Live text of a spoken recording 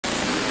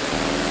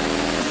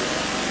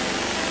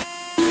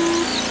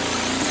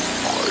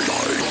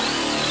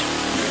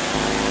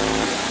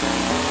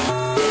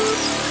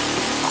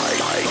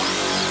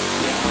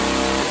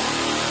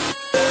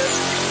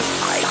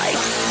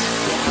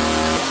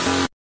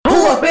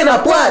in a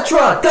black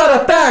truck,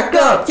 gotta back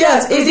up.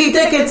 Yes, Izzy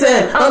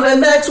Dickinson, I'm the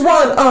next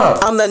one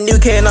up. I'm the new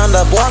kid on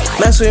the block.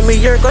 Mess with me,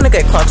 you're gonna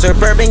get clocked.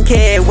 Suburban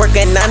kid,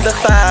 working 9 to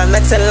 5,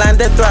 next in line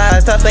to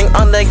thrive. Stepping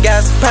on the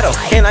gas pedal,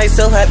 and I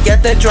still have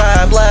yet to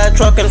drive. Black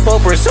truck in full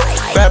pursuit,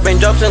 grabbing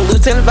jumps and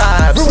looting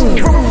vibes.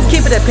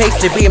 Keep it a pace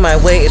to be my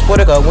way. It's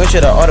Portugal,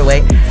 windshield or auto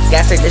way.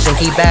 Gas ignition,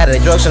 keep bad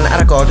at drugs and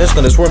alcohol, just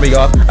gonna swerve me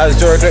off. I was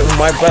doing it with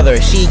my brother.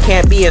 She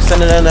can't be a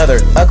son of another.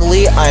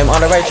 Luckily, I am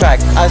on the right track.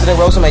 Eyes in the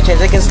road, so my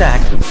change I can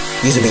stack.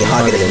 Used to be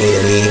hogging to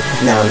me.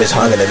 Now I'm just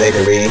hogging the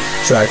victory.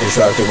 Truck to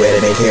truck to where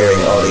they carrying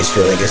all these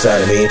feelings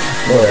inside of me.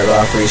 Lord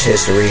off reach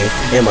history.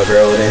 And my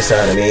girl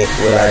inside of me.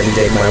 Will I can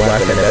take my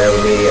wife in the bed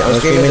with me? I'm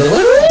screaming.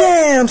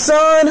 Damn,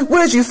 son,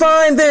 where'd you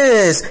find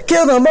this?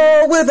 Kill them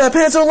all with a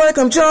pencil like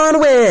I'm John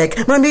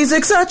Wick. My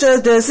music's such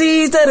a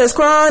disease that is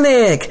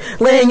chronic.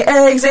 Laying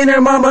eggs in her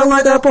mama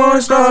like a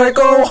porn star.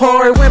 Go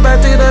hard, went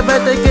back to the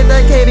vet to get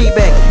that kitty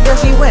back. Yeah,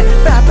 she went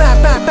bap,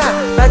 bap, bap, bap,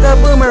 like a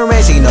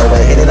boomerang. She know I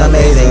hit it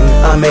amazing,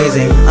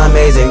 amazing,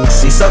 amazing.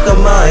 She sucked up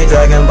my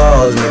Dragon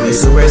Balls, made me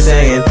Super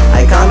Saiyan.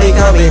 I caught me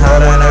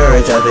hard on her,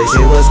 I thought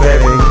she was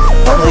craving.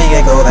 Hopefully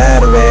it go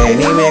that way,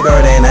 need me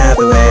garden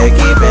after way.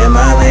 Keeping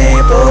my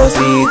lane, full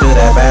speed through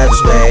that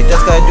fastest way.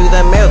 Just gotta do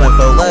that mail and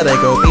flow, let it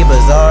go, be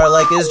bizarre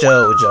like it's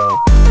JoJo.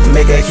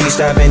 Make a key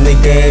stop in the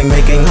game,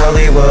 making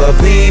Hollywood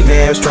bleed.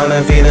 Vamps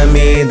tryna feed on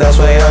me, that's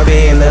why I'll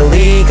be in the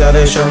league.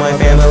 Gotta show my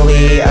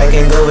family I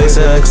can go and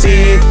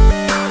succeed.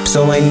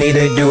 So I need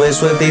to do it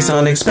with the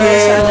Sonic speed.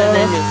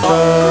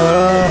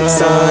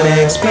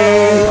 Sonic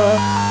speed.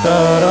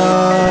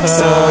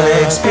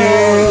 Sonic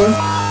speed.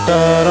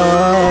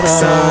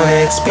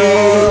 Sonic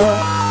speed.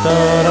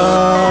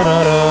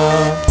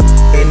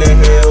 In the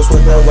hills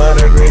with the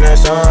water green at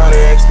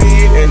Sonic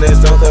speed. In the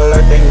stone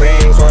collecting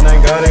rings when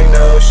I'm guarding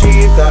no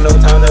sheep. Got no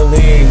time to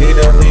leave,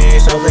 need to leave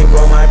something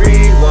for my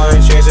breed.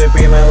 One chance to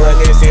be my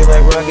legacy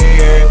like Rocky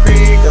and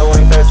Creed.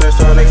 Going faster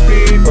Sonic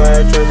speed,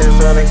 but trucking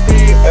Sonic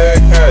speed.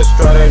 Earth has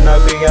tried to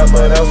knock me out,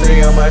 but I'll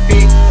stay on my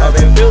feet. I've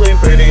been feeling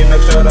pretty,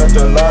 next shout out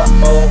to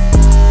Lotto.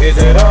 Is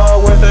it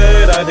all worth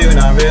it? I do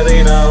not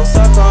really know.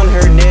 Suck on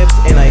her nips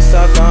and I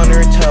suck on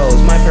her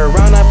toes. My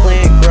piranha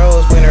plant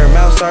grows when her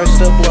mouth starts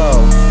to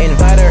blow.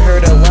 Invited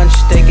her to lunch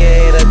to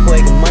get a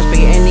quick munch,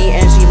 but in the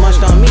end she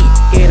munched on me,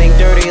 getting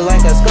dirty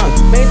like a skunk.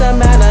 Made the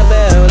manna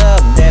build up,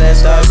 then it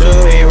starts to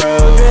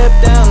erode. Drip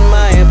down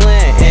my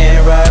plant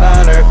and right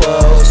on her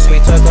clothes.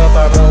 We took off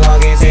our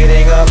belongings,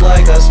 heating up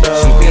like a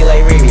stove. She be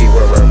like Riri,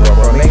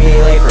 make me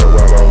late for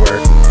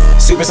work.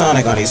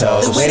 Supersonic on these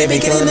hoes. The way they be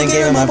killing and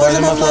giving my bars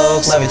and my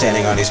flows.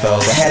 Levitating on these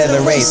foes. Ahead of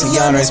the race,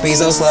 beyond her speed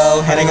so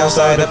slow. Heading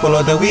outside to pull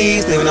out the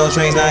weeds. Leaving no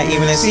trains, not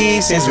even a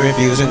seat. Since you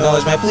refuse to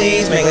acknowledge my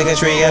pleas. Make like a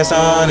tree at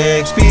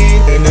Sonic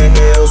speed. In the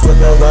hills with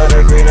the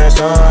water green at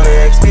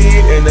Sonic speed.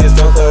 In the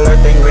stone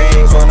collecting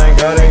rings when I'm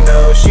guarding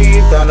no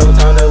sheep. Got no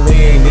time to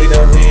leave, need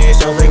to leave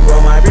something for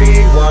my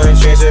breed. One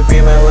chance to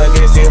be my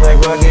legacy like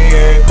Rocky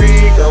and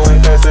Creed. Going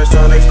faster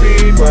Sonic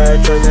speed,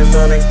 but trucking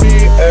Sonic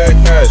speed. Earth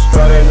has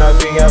tried to knock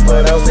me out,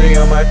 but I'll stay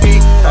on my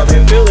feet. I've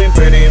been feeling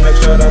pretty, make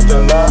sure that's the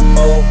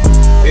Lotto.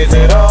 Is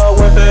it all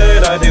worth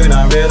it? I do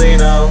not really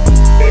know.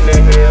 In the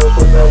hills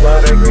with the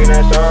water green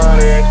at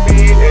Sonic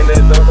speed. In the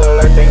stone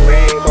collecting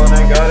rings when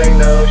I'm guarding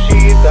no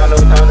sheep. Got no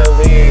time to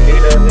leave,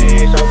 need to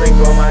leave something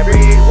for my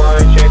breed.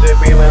 One chance to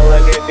be my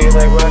legacy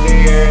like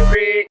Rocky and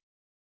Creed.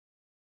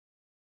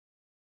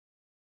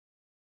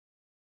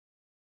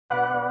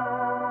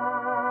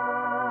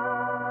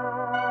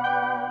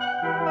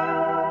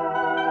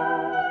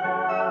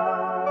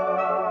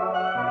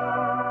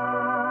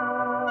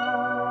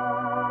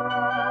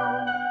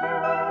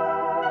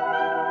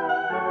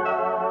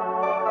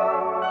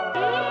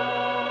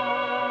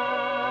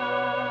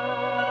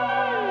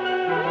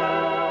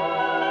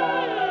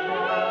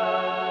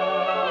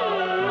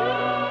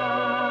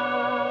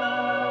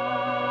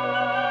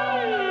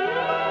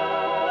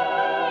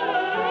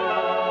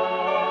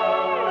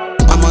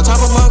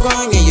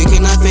 Grind, yeah, you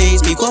cannot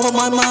face me. Go up on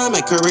my mind,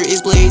 my career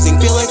is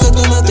blazing. Feel like I do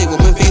nothing with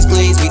my face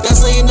glazed. Me,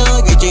 that's how you know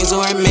your jeans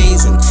are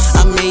amazing.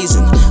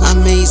 Amazing,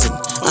 amazing,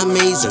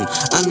 amazing,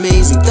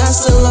 amazing.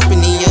 That's still up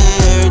in the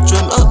air.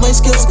 Drum up my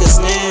skills, get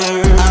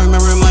snare. I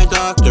remember my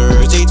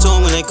doctors, they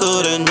told me they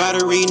couldn't write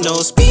or read,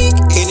 no speak.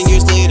 8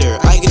 years later,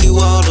 I can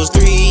do all those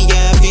 3.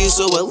 Yeah, I feel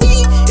so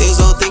elite. It's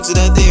all thanks to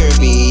that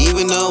therapy,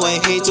 even though I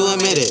hate to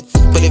admit it.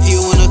 But if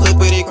you wanna click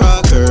with a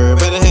Crocker,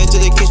 better head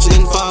to the kitchen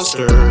and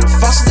foster.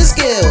 Foster the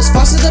skills,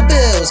 foster the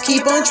bills,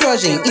 keep on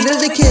trudging, even if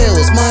the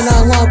kills. Mine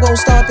unlocked won't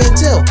stop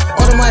until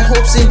all of my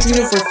hopes and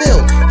dreams are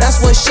fulfilled. That's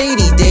what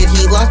Shady did,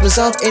 he locked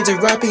himself into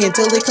rapping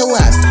until they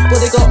collapsed. But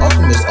they go off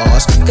from his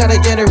arse, got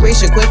a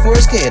generation quit for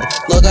his kid.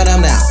 Look at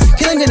him now,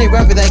 killing any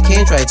rapper that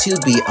can't try to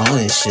be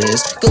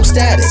honest. Go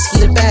status,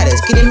 he the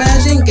baddest, can you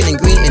imagine getting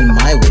green in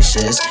my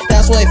wishes?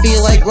 That's why I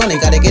feel like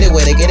running, gotta get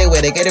away, to get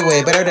away, to get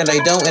away. Better than I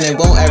don't and it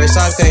won't ever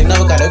stop, cause I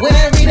know gotta win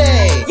every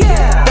day.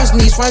 Yeah!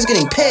 watching these friends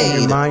getting paid.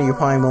 In your mind, you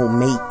probably won't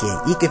make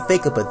it. You can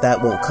fake it, but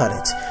that won't cut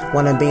it.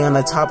 Wanna be on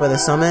the top of the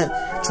summit,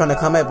 trying to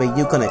come it, but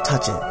you couldn't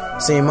touch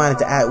it. So your mind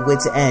is at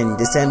wit's end.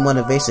 Descend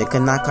motivation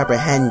could not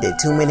comprehend it.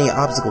 Too many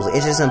obstacles,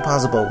 it's just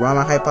impossible. Run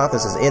my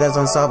hypothesis, it is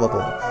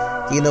unsolvable.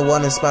 You know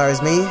what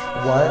inspires me?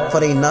 What?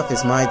 Funny enough,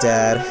 it's my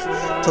dad.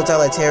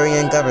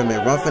 Totalitarian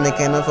government, run from the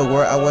kingdom for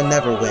war I will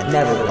never win.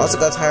 Also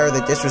got tired of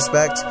the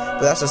disrespect, but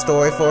that's a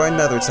story for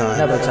another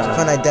time.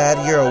 Find that dad,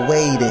 you're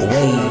waiting.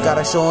 You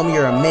gotta show him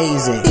you're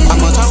amazing.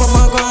 I'm on top of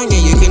my grind,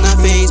 yeah, you cannot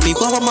face me.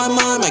 Blow up my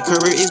mind, my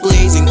career is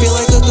blazing. Feel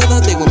like I've done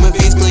nothing with my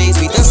face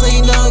glazed me. That's how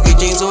you know your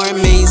dreams are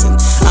amazing.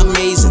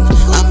 Amazing,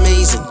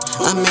 amazing,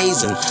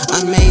 amazing,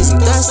 amazing.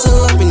 That's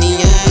still up in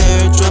the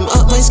air. Drum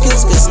up my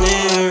skills, get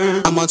snare.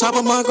 I'm on top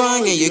of my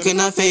grind, yeah, you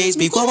cannot face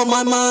me. Blow up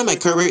my mind, my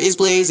career is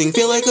blazing.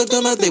 Feel like I've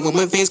done nothing with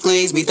my face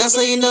glazed me. That's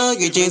how you know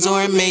your dreams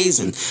are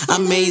amazing.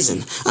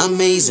 Amazing,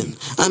 amazing,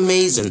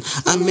 amazing,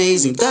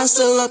 amazing. That's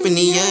still up in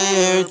the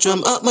air.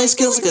 Drum up my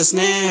skills like a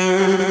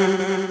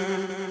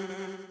snare.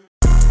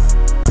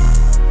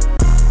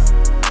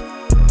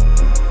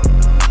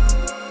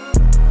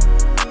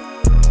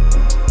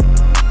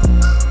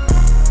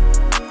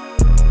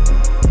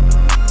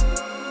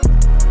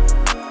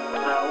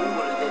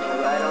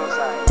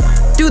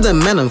 Do the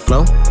melon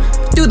flow,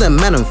 do the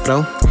melon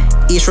flow.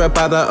 East right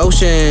by the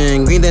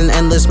ocean, green in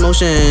endless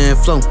motion.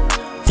 Flow,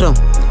 flow.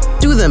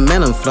 Do the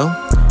melon flow,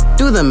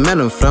 do the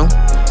melon flow,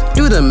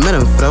 do the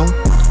melon flow,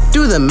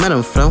 do the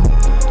melon flow,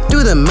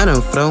 do the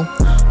melon flow.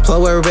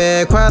 Flow where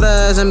red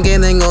quarters, I'm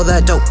getting all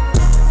that dope.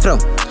 Flow,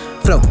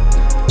 flow.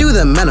 Do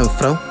the melon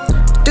flow,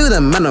 do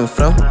the melon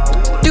flow.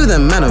 Do the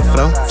melon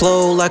flow.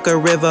 Flow like a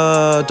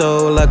river,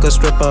 dough like a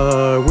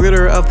stripper.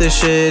 Ruler of the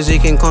shiz, you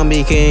can call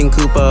me King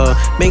Koopa.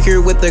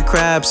 Banker with the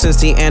crab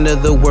since the end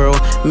of the world.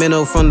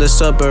 Minnow from the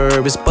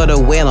suburbs, but a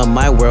whale on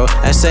my world.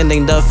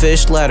 Ascending the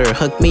fish ladder,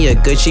 hook me a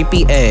good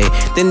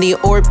GPA. Then the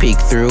ore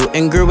peeked through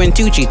and grew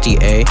into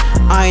GTA.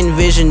 I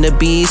envision to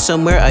be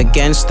somewhere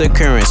against the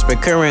currents,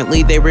 but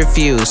currently they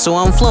refuse, so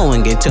I'm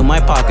flowing into my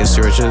pocket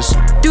surges.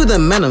 Do the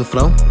melon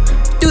flow,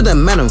 do the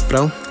melon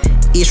flow.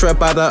 East right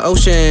by the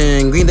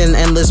ocean, green in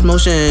endless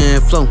motion.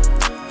 Flow,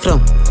 flow.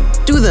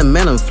 Do the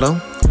melon flow,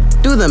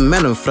 do the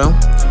melon flow,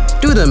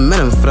 do the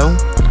melon flow,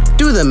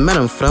 do the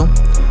melon flow,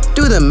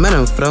 do the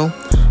melon flow.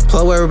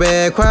 Flow where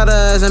red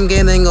quarters, I'm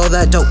getting all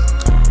that dope.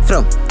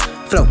 Flow,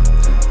 flow.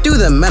 Do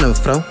the melon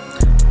flow,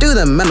 do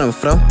the melon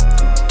flow,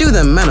 do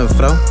the melon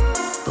flow.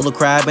 Little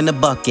crab in the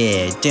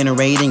bucket,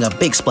 generating a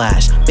big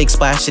splash. Big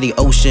splash to the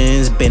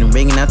oceans, been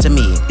ringing out to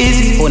me.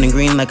 Izzy, holding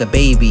green like a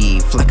baby,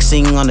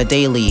 flexing on a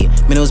daily.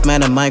 Minnows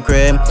mad at my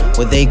crib,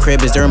 what they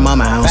crib is their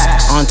mama house.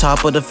 On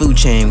top of the food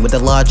chain, with the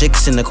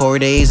Logics and the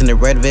Cordays and the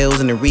Red Veils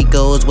and the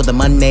Ricos, with the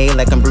money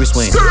like I'm Bruce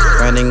Wayne.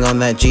 Riding on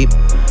that Jeep,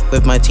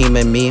 with my team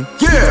and me.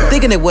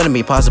 Thinking it wouldn't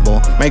be possible,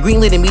 my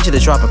green leading me to the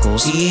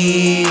tropicals.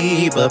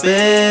 Keep up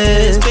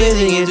is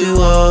spinning into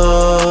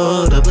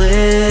all the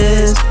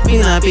bliss. May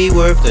not be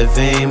worth the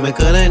fame, but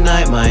could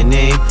ignite my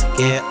name.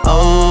 Get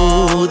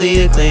all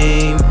the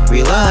acclaim,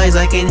 realize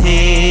I can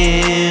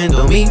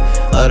handle me.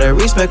 Lot of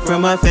respect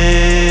from my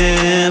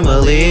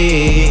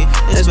family,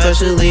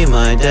 especially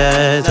my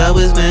dad. I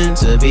was meant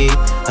to be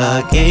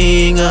a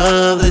king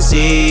of the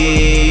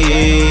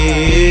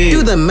sea.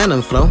 Do the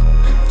melon flow,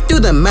 do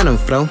the melon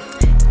flow.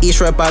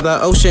 East right by the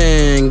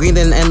ocean, green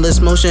in endless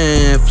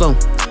motion. Flow,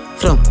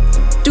 flow.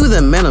 Do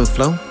the melon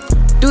flow,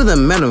 do the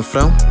melon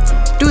flow,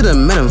 do the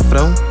melon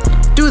flow,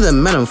 do the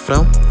melon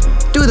flow,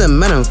 do the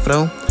melon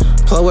flow.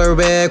 Flow where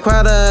red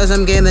quarters,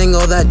 I'm getting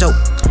all that dope.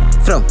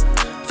 Flow,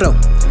 flow.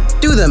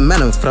 Do the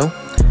melon flow,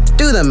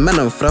 do the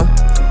melon flow,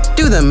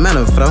 do the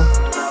melon flow.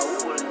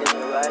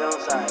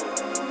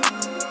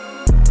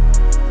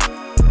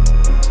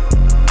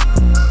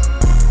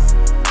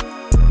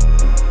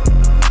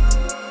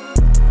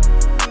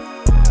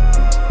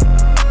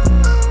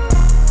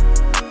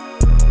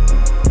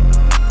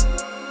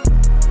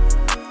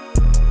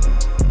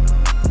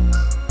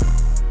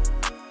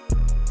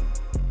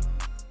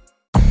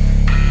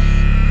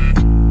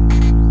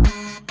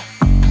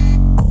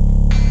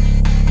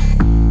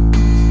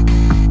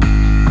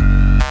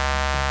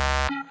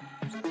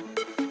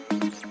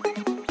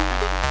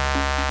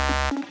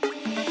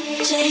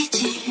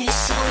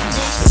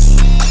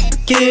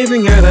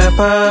 Giving her that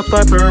pop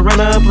like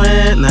Piranha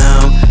Plant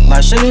now.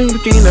 Lashing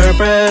between her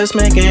breasts,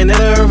 making it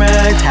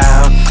erect.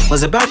 How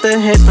was about to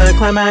hit the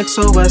climax,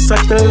 so I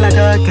sucked her like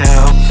a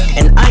cow.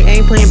 And I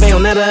ain't playing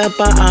Bayonetta,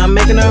 but I'm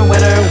making her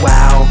wetter.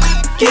 Wow.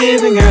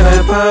 Giving her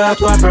that pop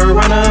like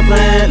Piranha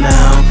Plant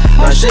now.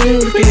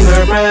 Lashing between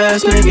her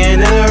breasts, making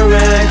it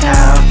erect.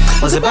 How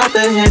was about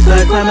to hit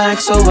the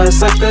climax, so I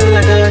sucked her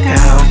like a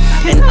cow.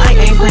 And I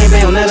ain't playing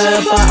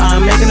Bayonetta, but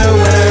I'm making her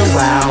wetter.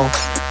 Wow.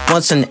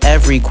 Once in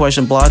every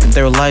question block,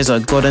 there lies a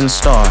golden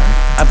star.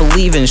 I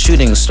believe in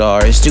shooting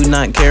stars, do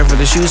not care for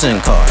the shoes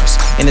and cars.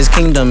 In his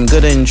kingdom,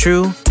 good and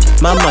true,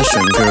 my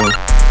mushroom grew.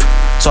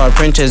 Saw a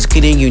princess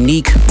getting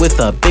unique with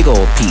a big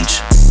old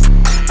peach.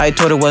 I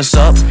told her what's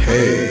up,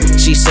 hey.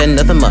 She said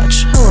nothing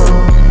much.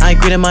 I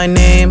greeted my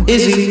name,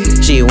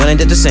 Izzy. She went and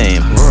did the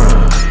same.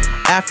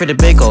 After the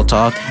big old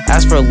talk,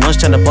 asked for lunch,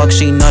 10 $10,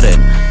 she nutted.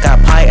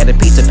 Got pie at a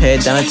pizza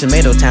pit down in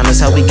Tomato Town, that's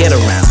how we get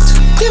around.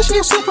 Yeah, she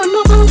a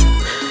supernova.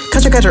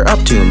 Catch her up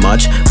too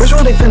much. Where's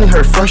really feeling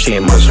her first, she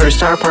must. Her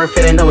star part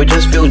fitting, though it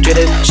just feel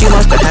jitted. She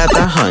must have had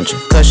that hunch,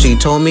 cause she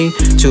told me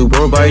to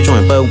roll by a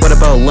joint. But what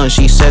about lunch?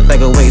 She said that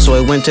could wait, so I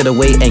went to the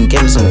wait and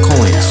gave me some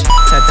coins.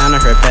 Sat down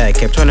on her bed,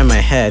 kept turning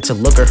my head to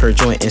look at her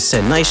joint and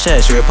said, nice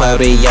shed. She replied,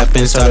 yep,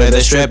 and started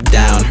to strip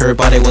down. Her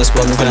body was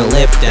spoken from the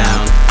lip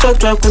down.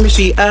 Talk with me,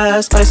 she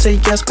asked. I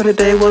said yes, but the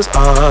day was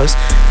ours.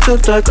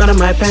 Took out of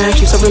my pants,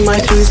 she serving my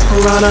cheese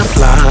Piranha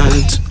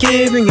Plant.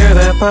 Giving her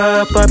that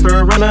pop like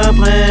Piranha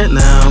Plant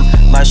now.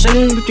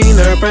 Lashing between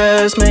her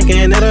breasts,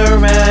 making it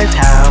erect.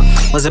 How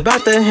was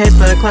about to hit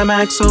the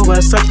climax, so I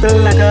sucked her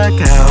like a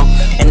cow.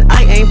 And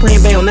I ain't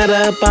playing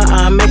Bayonetta, but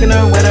I'm making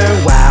her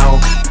wetter.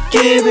 Wow.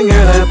 Giving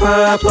her that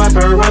pop like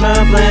Piranha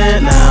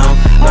Plant now.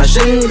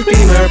 Lashing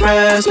between her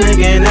breasts,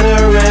 making it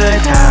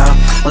erect.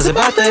 How was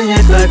about to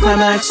hit the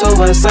climax, so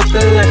I sucked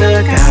her like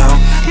a cow.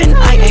 And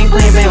I ain't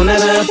playing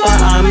Bayonetta,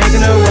 but I'm making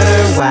her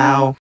wetter.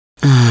 Wow.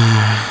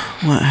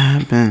 What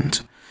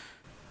happened?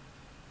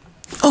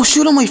 Oh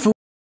shoot, I'm late for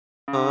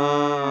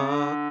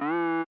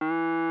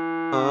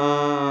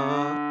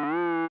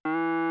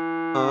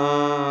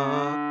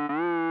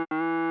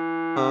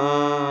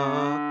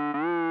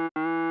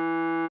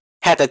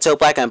Had the toe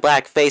black and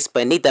black face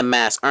beneath the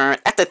mask.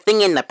 That's the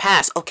thing in the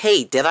past.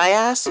 Okay, did I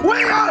ask? So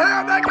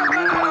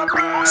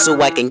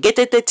I can get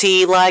to the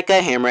tea like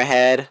a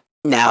hammerhead.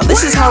 Now,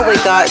 this is how we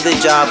got the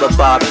job of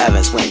Bob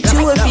Evans. Went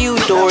to a few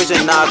doors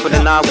and knocked, but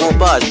the knob won't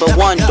budge. But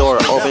one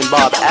door opened,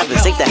 Bob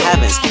Evans, thank the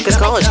heavens. Cause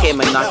college came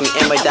and knocked me,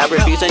 and my dad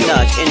refused to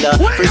nudge. In the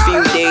first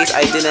few days,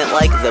 I didn't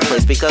like the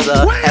place because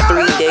had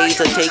 3 days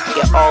to take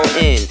it all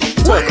in.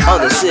 Took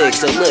all the 6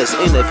 to list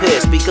in the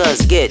piss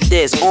because get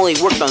this, only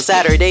worked on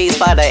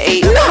Saturdays 5 to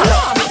 8. No!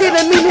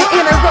 Didn't mean to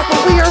interrupt, but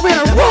we are in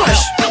a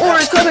rush.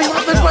 Orange coming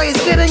off the brains,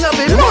 getting up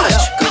in much.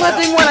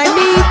 Collecting what I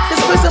need,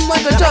 this wisdom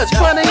like a judge.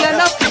 Plenty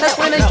enough, that's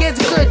when it gets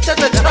good.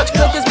 Just a touch,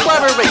 cook is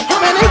blabbering.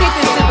 Man, I get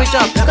this stupid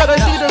jump. Gotta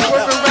do the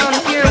work around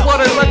here.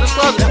 Water like the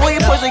slugs. Boy,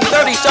 you're pushing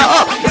 30, shut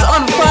up. It's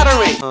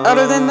unflattering.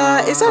 Other than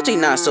that, it's actually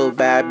not so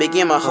bad.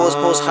 Began my host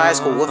post high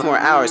school with more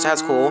hours,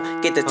 that's cool.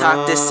 Get to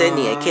talk to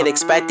Sydney, a kid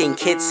expecting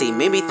kidsy.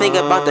 Made me think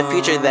about the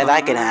future that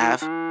I could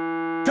have.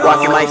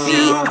 Rocking my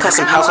feet,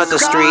 custom house at the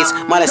streets.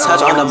 Minus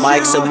touch on the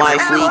mic so my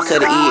fleet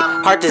could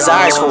eat. Heart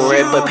desires for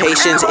it, but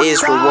patience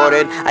is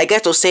rewarded. I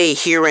guess they'll say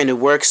here in the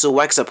work so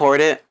I can support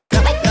it.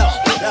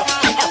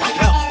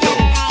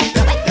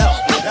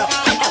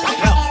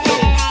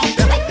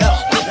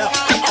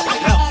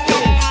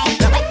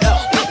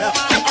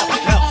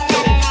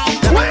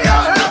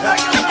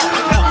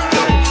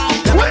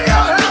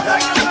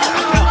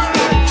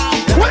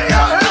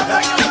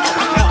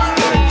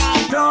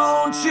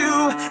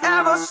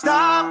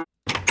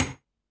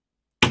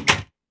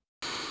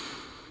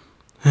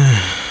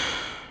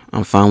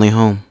 I'm finally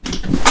home.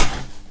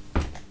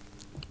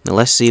 Now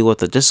let's see what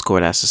the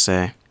Discord has to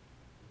say.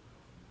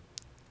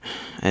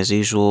 As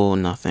usual,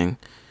 nothing.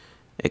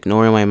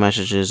 Ignoring my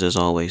messages as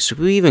always. Do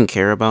we even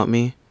care about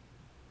me?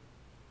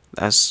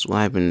 That's what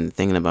I've been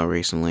thinking about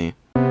recently.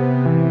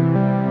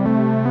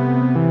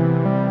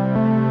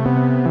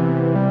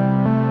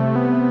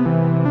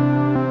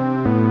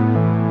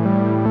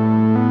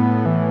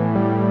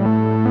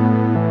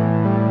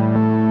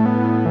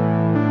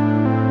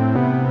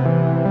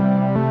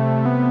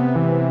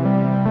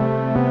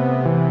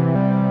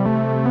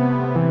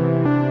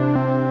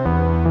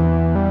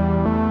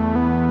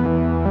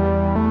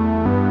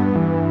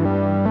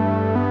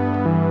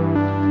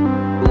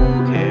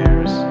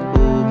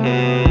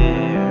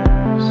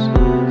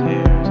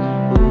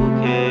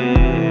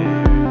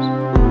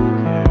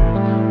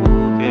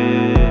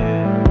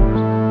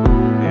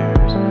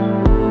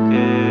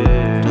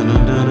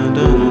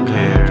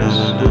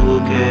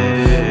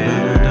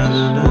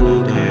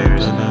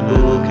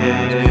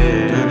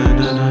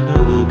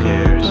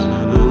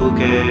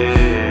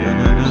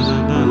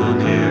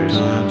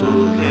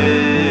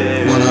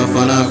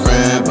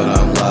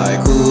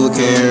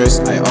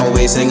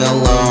 Sing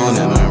alone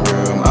in my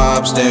room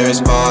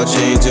upstairs, ball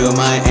chain to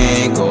my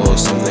ankle,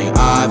 something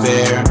I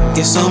bear.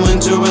 Get someone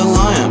to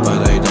rely on,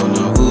 but I don't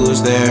know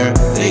who's there.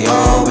 They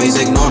always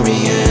ignore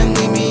me and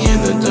leave me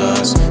in the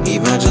dust.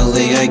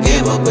 Eventually I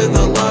gave up with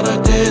a lot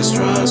of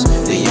distrust.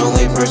 The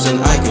only person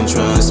I can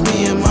trust,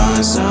 me and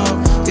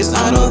myself, cause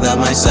I know that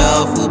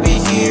myself will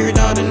be here,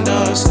 not in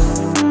dust.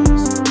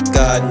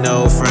 Got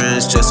no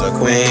friends, just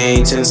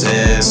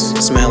acquaintances.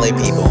 Smelly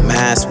people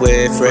masked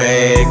with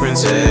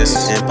fragrances.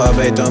 In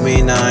public don't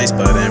be nice,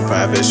 but in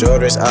private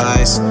shoulders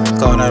ice.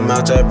 Call them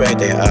out to break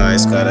their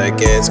ice. Gotta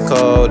get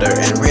colder.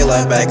 In real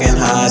life back in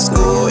high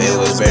school, it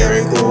was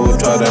very cool.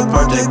 Tried to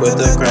partake with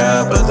the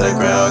crowd, but the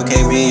crowd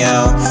kicked me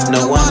out.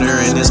 No wonder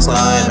in this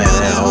climate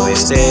I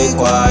always stay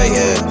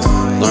quiet.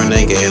 Learn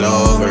to get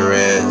over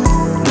it.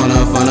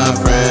 Wanna find a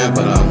friend,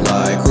 but I'm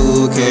like,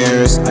 who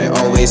cares? I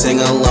always sing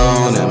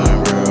alone in my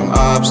room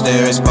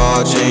upstairs,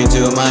 ball chain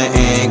to my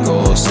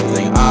ankle, something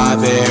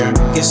bear.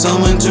 Get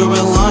someone to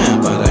rely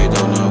on, but I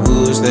don't know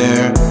who's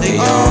there. They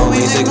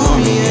always ignore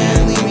me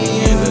and leave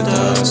me in the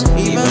dust.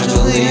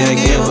 Eventually I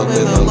give up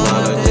with a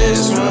lot of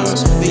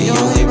distrust. The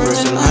only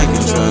person I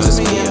can trust,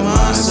 me and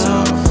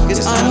myself.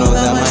 Cause I know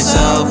that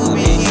myself will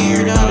be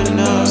here down in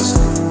dust.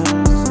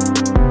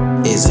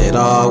 Is it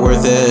all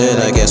worth it?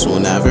 I guess we'll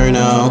never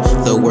know.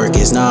 The work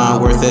is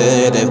not worth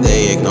it if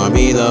they ignore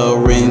me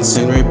though. Rinse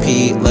and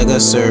repeat like a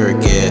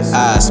circuit.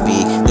 I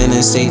speak, then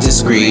I stay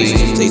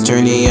discreet. They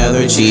turn the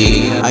other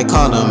cheek. I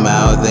call them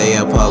out, they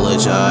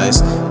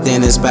apologize.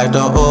 Then it's back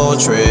to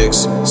old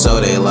tricks, so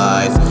they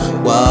lied.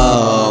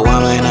 Whoa, why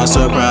am I not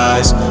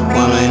surprised?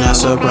 Why am I not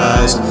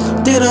surprised?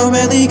 They don't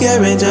really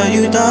care until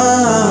you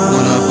die.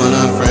 Wanna phone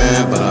a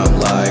friend, but I'm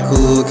like,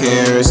 who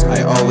cares?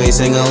 I always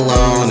sing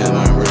alone in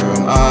my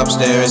room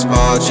upstairs.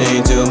 Ball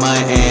chain to my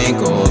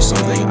ankle,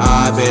 something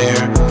I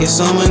bear. Get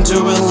someone to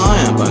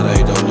rely on, but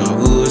I don't know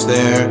who's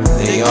there.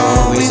 They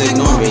always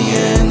ignore me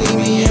and leave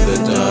me in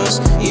the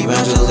dust.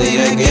 Eventually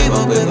I give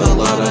up with a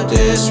lot of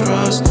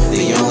distrust.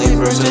 The only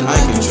person I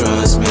can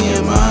trust, me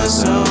and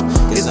myself.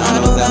 Cause I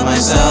know that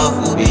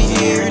myself will be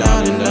here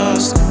down in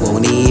dust.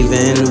 Won't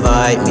even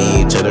invite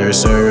me to their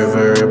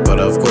server, but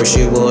of course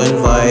you will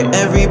invite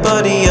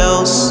everybody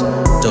else.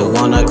 Don't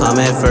wanna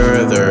comment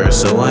further,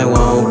 so I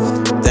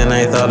won't. Then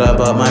I thought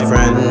about my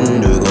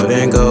friend who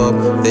couldn't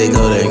cope. They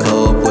couldn't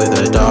cope with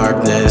the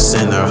darkness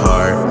in their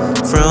heart.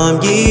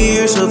 From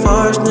years of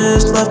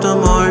harshness left a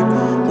mark.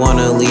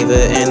 Wanna leave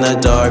it in the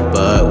dark,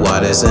 but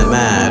why does it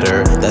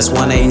matter? That's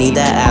one I need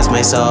to ask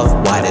myself,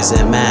 why does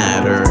it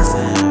matter?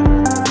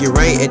 You're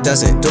right, it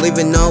doesn't. Don't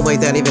even know why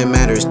that even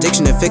matters.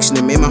 Diction and fiction,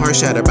 it made my heart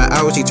shatter. But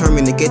I was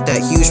determined to get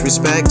that huge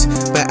respect.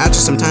 But after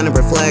some time to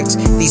reflect,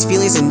 these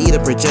feelings I need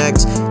to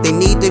project. They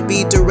need to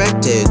be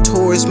directed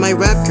towards my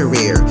rap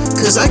career.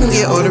 Cause I can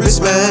get all the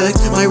respect.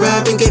 My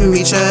rap been giving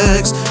me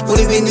checks. Won't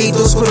even need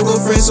those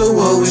quote-unquote friends, so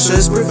woe is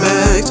just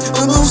perfect.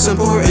 But most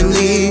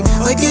importantly,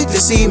 I get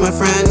to see my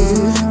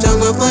friend. Tell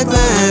love life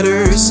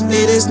matters,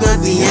 it is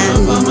not the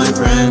end. Love my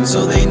friends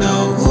so they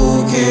know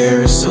who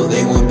cares. So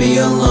they won't be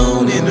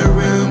alone in a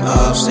room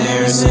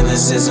upstairs.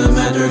 Cynicism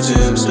at their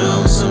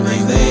tombstone,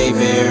 something they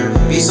bear.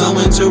 Be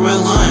someone to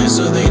rely on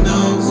so they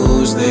know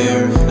who's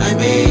there. I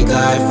made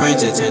guy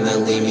friends that tend to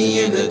leave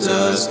me in the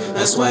dust.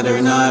 That's why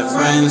they're not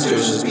friends, they're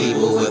just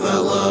people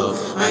without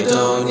love. I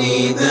don't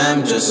need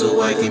them just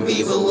so I can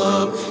be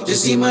beloved.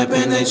 Just see my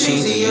pen that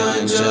change the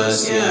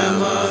unjust, yeah I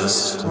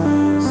must.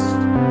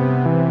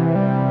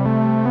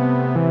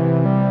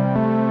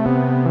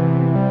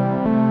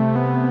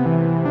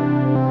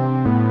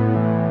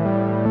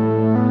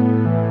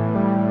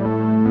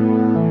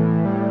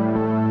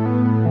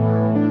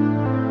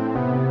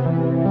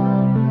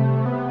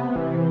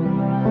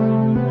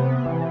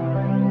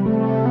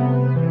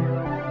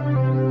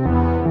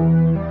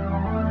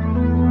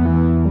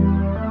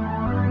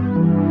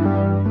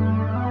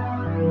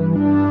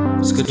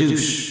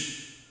 Skadoosh.